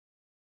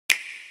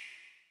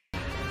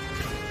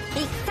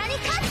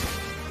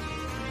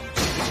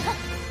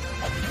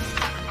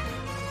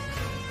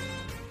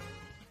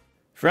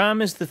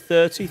Framme is the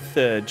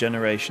 33rd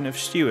generation of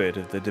steward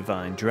of the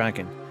Divine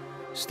Dragon,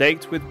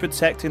 staked with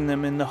protecting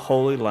them in the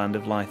Holy Land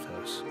of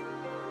Lythos.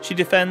 She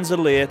defends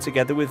Alear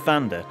together with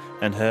Vanda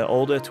and her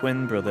older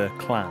twin brother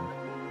Clan.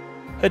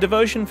 Her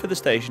devotion for the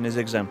station is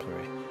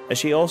exemplary, as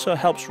she also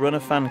helps run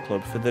a fan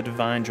club for the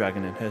Divine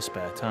Dragon in her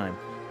spare time,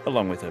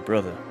 along with her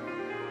brother.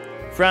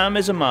 Framme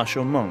is a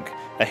martial monk,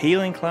 a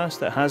healing class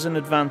that has an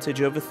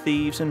advantage over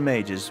thieves and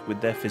mages with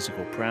their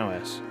physical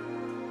prowess.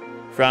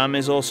 Framme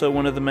is also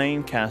one of the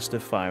main cast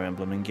of Fire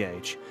Emblem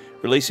Engage,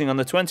 releasing on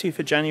the 20th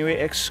of January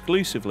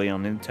exclusively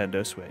on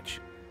Nintendo Switch.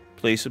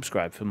 Please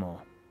subscribe for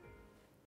more.